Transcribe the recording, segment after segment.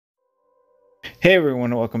Hey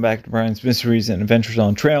everyone, welcome back to Bryan's Mysteries and Adventures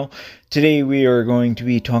on Trail. Today we are going to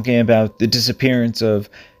be talking about the disappearance of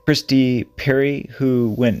Christy Perry,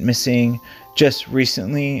 who went missing just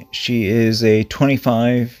recently. She is a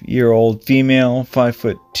 25-year-old female,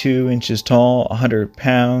 5'2" tall, 100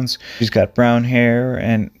 pounds. She's got brown hair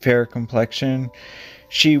and fair complexion.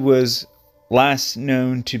 She was last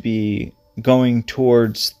known to be going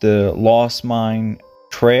towards the Lost Mine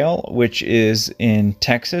Trail, which is in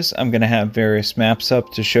Texas. I'm going to have various maps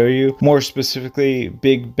up to show you. More specifically,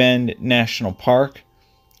 Big Bend National Park.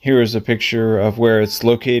 Here is a picture of where it's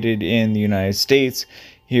located in the United States.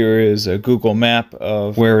 Here is a Google map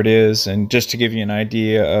of where it is, and just to give you an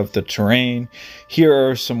idea of the terrain. Here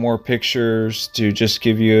are some more pictures to just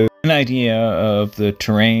give you an idea of the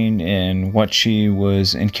terrain and what she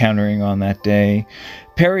was encountering on that day.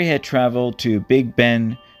 Perry had traveled to Big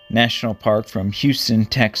Bend National Park from Houston,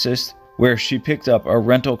 Texas, where she picked up a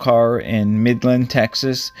rental car in Midland,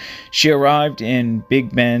 Texas. She arrived in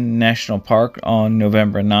Big Bend National Park on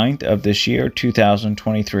November 9th of this year,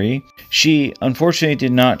 2023. She unfortunately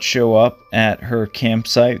did not show up at her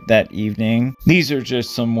campsite that evening. These are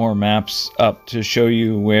just some more maps up to show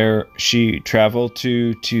you where she traveled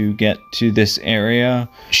to get to this area.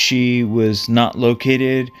 She was not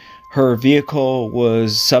located. Her vehicle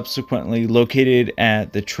was subsequently located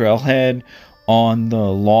at the trailhead on the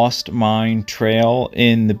Lost Mine Trail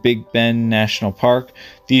in the Big Bend National Park.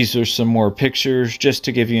 These are some more pictures just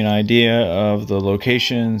to give you an idea of the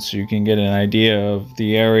location so you can get an idea of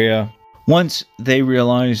the area. Once they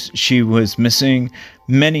realized she was missing,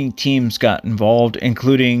 many teams got involved,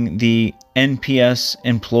 including the NPS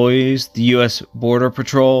employees, the U.S. Border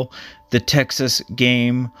Patrol, the Texas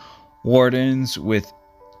Game Wardens with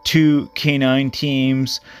 2 canine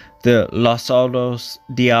teams, the Los Aldos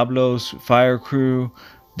Diablos fire crew.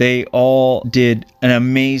 They all did an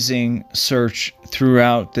amazing search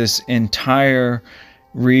throughout this entire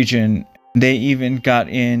region. They even got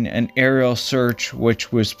in an aerial search,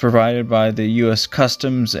 which was provided by the U.S.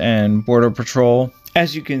 Customs and Border Patrol.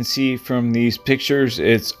 As you can see from these pictures,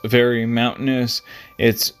 it's very mountainous.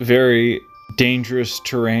 It's very dangerous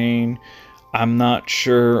terrain. I'm not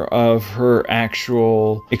sure of her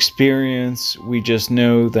actual experience. We just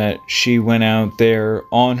know that she went out there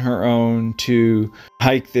on her own to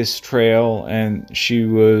hike this trail and she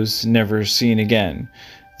was never seen again.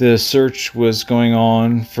 The search was going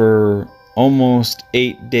on for almost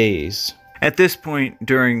 8 days. At this point,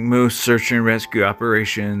 during most search and rescue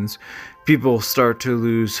operations, people start to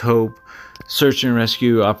lose hope. Search and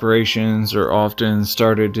rescue operations are often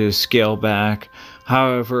started to scale back.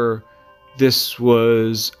 However, this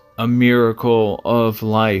was a miracle of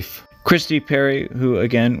life. Christy Perry, who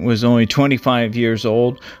again was only 25 years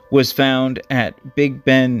old, was found at Big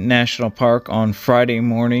Bend National Park on Friday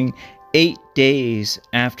morning, 8 days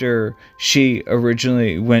after she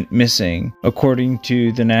originally went missing, according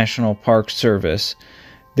to the National Park Service.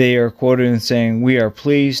 They are quoted in saying, "We are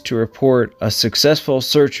pleased to report a successful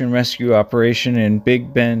search and rescue operation in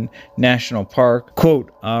Big Bend National Park.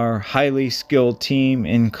 Quote, our highly skilled team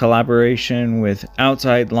in collaboration with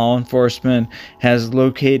outside law enforcement has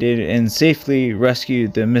located and safely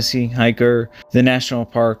rescued the missing hiker," the national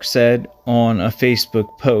park said on a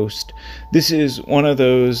Facebook post. This is one of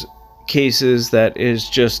those cases that is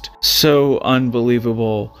just so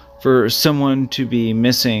unbelievable. For someone to be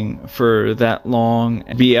missing for that long,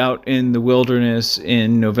 be out in the wilderness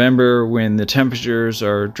in November when the temperatures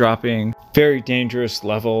are dropping very dangerous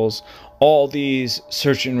levels. All these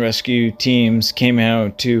search and rescue teams came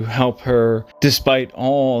out to help her despite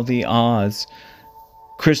all the odds.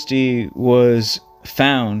 Christy was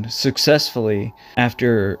found successfully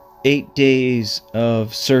after 8 days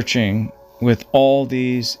of searching with all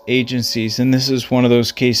these agencies. And this is one of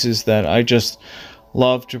those cases that I just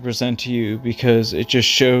love to present to you because it just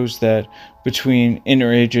shows that between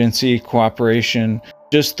interagency cooperation,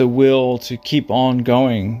 just the will to keep on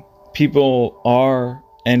going, people are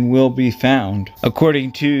and will be found.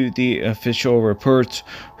 According to the official reports,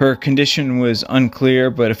 her condition was unclear,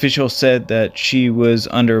 but officials said that she was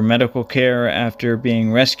under medical care after being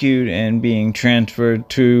rescued and being transferred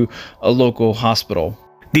to a local hospital.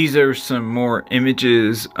 These are some more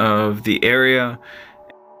images of the area,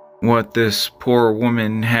 what this poor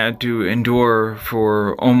woman had to endure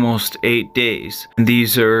for almost 8 days.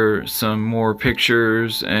 These are some more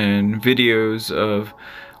pictures and videos of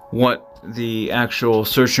what the actual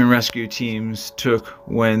search and rescue teams took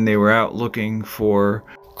when they were out looking for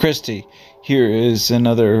Christy. Here is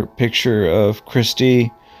another picture of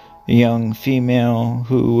Christy, a young female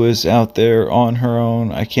who was out there on her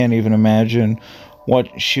own. I can't even imagine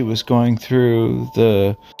what she was going through,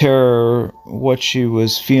 the terror, what she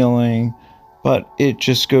was feeling. But it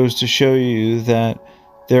just goes to show you that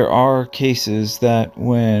there are cases that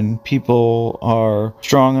when people are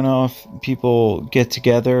strong enough, people get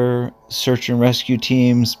together, search and rescue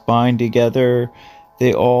teams bind together,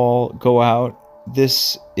 they all go out.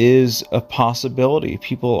 This is a possibility.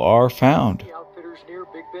 People are found. Outfitters near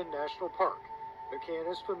Big Bend National Park. McCann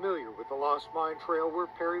is familiar with the Lost Mine Trail where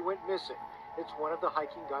Perry went missing. It's one of the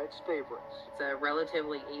hiking guide's favorites. It's a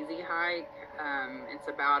relatively easy hike. It's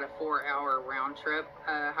about a 4-hour round trip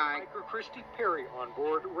hike. Hiker Christy Perry on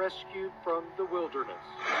board, rescued from the wilderness.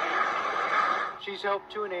 She's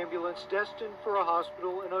helped to an ambulance destined for a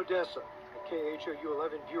hospital in Odessa. A KHOU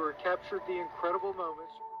 11 viewer captured the incredible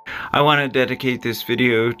moments. I want to dedicate this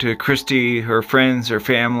video to Christy, her friends, her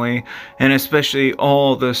family, and especially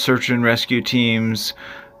all the search and rescue teams,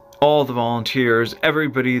 all the volunteers,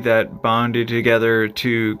 everybody that bonded together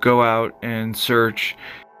to go out and search,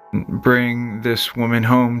 bring this woman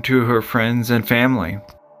home to her friends and family.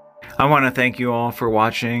 I want to thank you all for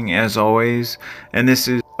watching as always, and this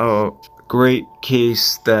is a great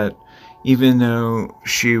case that even though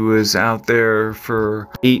she was out there for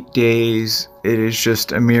 8 days, it is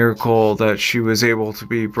just a miracle that she was able to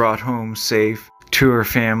be brought home safe to her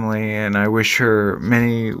family, and I wish her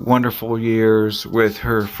many wonderful years with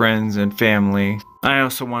her friends and family. I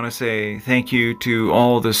also want to say thank you to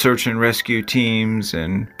all the search and rescue teams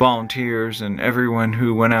and volunteers and everyone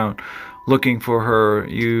who went out looking for her.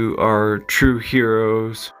 You are true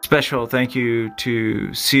heroes. Special thank you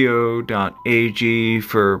to co.ag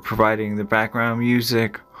for providing the background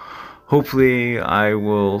music. Hopefully I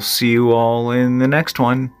will see you all in the next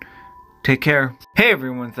one. Take care. Hey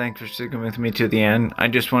everyone, thanks for sticking with me to the end. I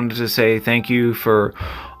just wanted to say thank you for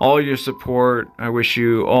all your support. I wish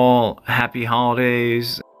you all happy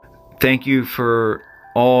holidays. Thank you for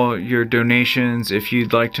all your donations. If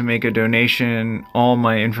you'd like to make a donation, all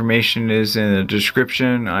my information is in the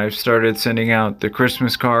description. I've started sending out the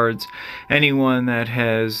Christmas cards. Anyone that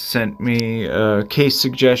has sent me a case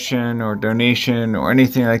suggestion or donation or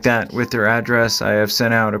anything like that with their address, I have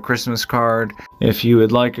sent out a Christmas card. If you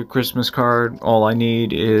would like a Christmas card, all I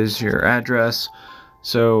need is your address.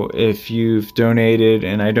 So if you've donated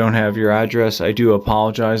and I don't have your address, I do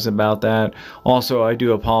apologize about that. Also, I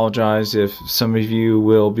do apologize if some of you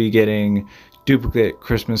will be getting duplicate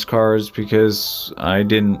Christmas cards because I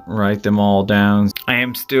didn't write them all down. I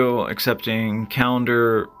am still accepting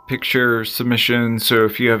calendar picture submissions, so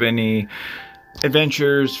if you have any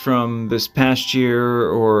adventures from this past year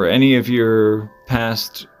or any of your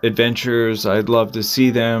past adventures, I'd love to see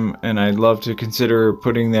them, and I'd love to consider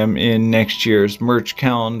putting them in next year's merch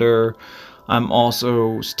calendar. I'm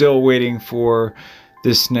also still waiting for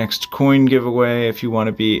this next coin giveaway. If you want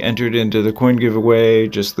to be entered into the coin giveaway,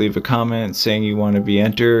 just leave a comment saying you want to be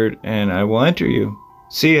entered and I will enter you.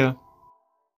 See ya!